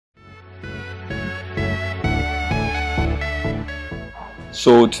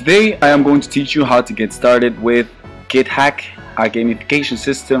So today I am going to teach you how to get started with GitHack, a gamification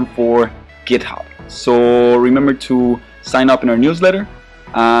system for GitHub. So remember to sign up in our newsletter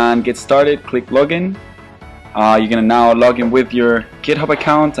and get started. Click login. You're gonna now log in with your GitHub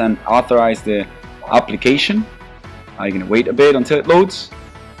account and authorize the application. You're gonna wait a bit until it loads,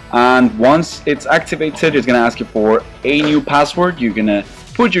 and once it's activated, it's gonna ask you for a new password. You're gonna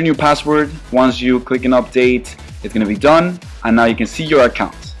put your new password. Once you click an update, it's gonna be done, and now you can see your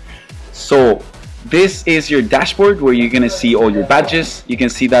account. So this is your dashboard where you're gonna see all your badges. You can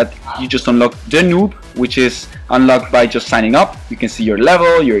see that you just unlocked the noob, which is unlocked by just signing up. You can see your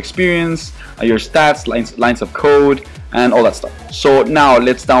level, your experience, your stats, lines of code, and all that stuff. So now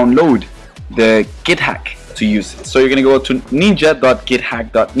let's download the GitHack to use it. So you're gonna go to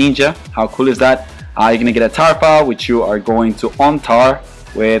ninja.GitHack.Ninja. How cool is that? You're gonna get a tar file which you are going to untar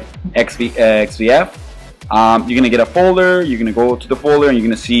with XVF. You're gonna get a folder. You're gonna go to the folder and you're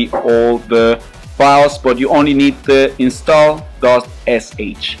gonna see all the files, but you only need the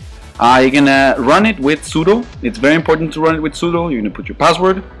install.sh. You're gonna run it with sudo. It's very important to run it with sudo. You're gonna put your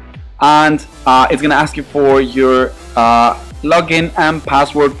password, and it's gonna ask you for your login and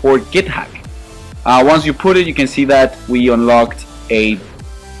password for GitHack. Once you put it, you can see that we unlocked a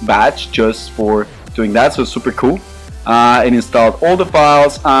badge just for doing that, so it's super cool. It installed all the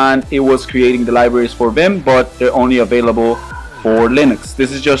files and it was creating the libraries for Vim, but they're only available for Linux.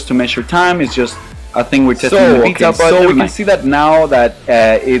 This is just to measure time. It's just a thing we're testing in the beta, but we can see that now that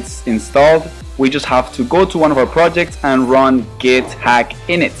it's installed, we just have to go to one of our projects and run GitHack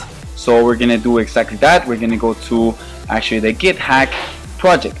init. So we're gonna do exactly that. We're gonna go to actually the GitHack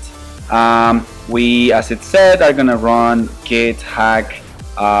project. We, as it said, are gonna run GitHack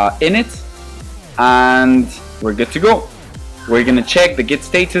init, and we're good to go. We're gonna check the git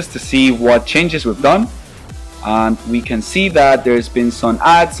status to see what changes we've done, and we can see that there's been some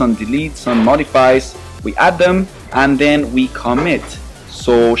adds, some deletes, some modifies. We add them and then we commit.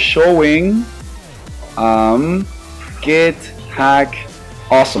 So showing GitHack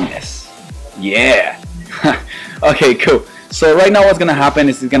awesomeness. Yeah. Okay, cool. So right now what's gonna happen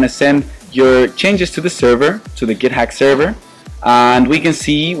is it's gonna send your changes to the server, to the GitHack server, and we can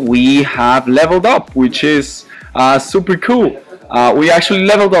see we have leveled up, which is super cool. We actually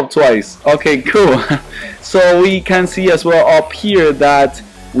leveled up twice. Okay, cool. So we can see as well up here that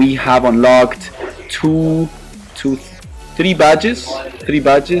we have unlocked three badges.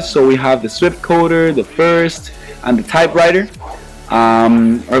 So we have the Swift coder, the first, and the typewriter. I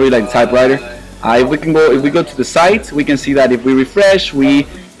really like the typewriter. If we go to the site, we can see that if we refresh,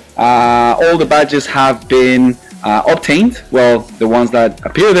 all the badges have been obtained. Well, the ones that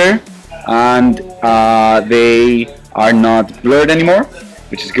appear there, and they are not blurred anymore,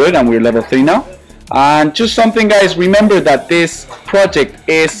 which is good, and we're level 3 now. And just something, guys, remember that this project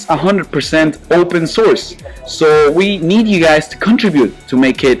is 100% open source, so we need you guys to contribute to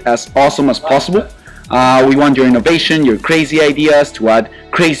make it as awesome as possible. We want your innovation, your crazy ideas, to add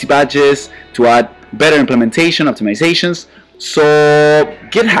crazy badges, to add better implementation, optimizations. So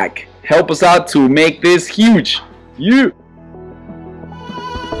GitHack, help us out to make this huge.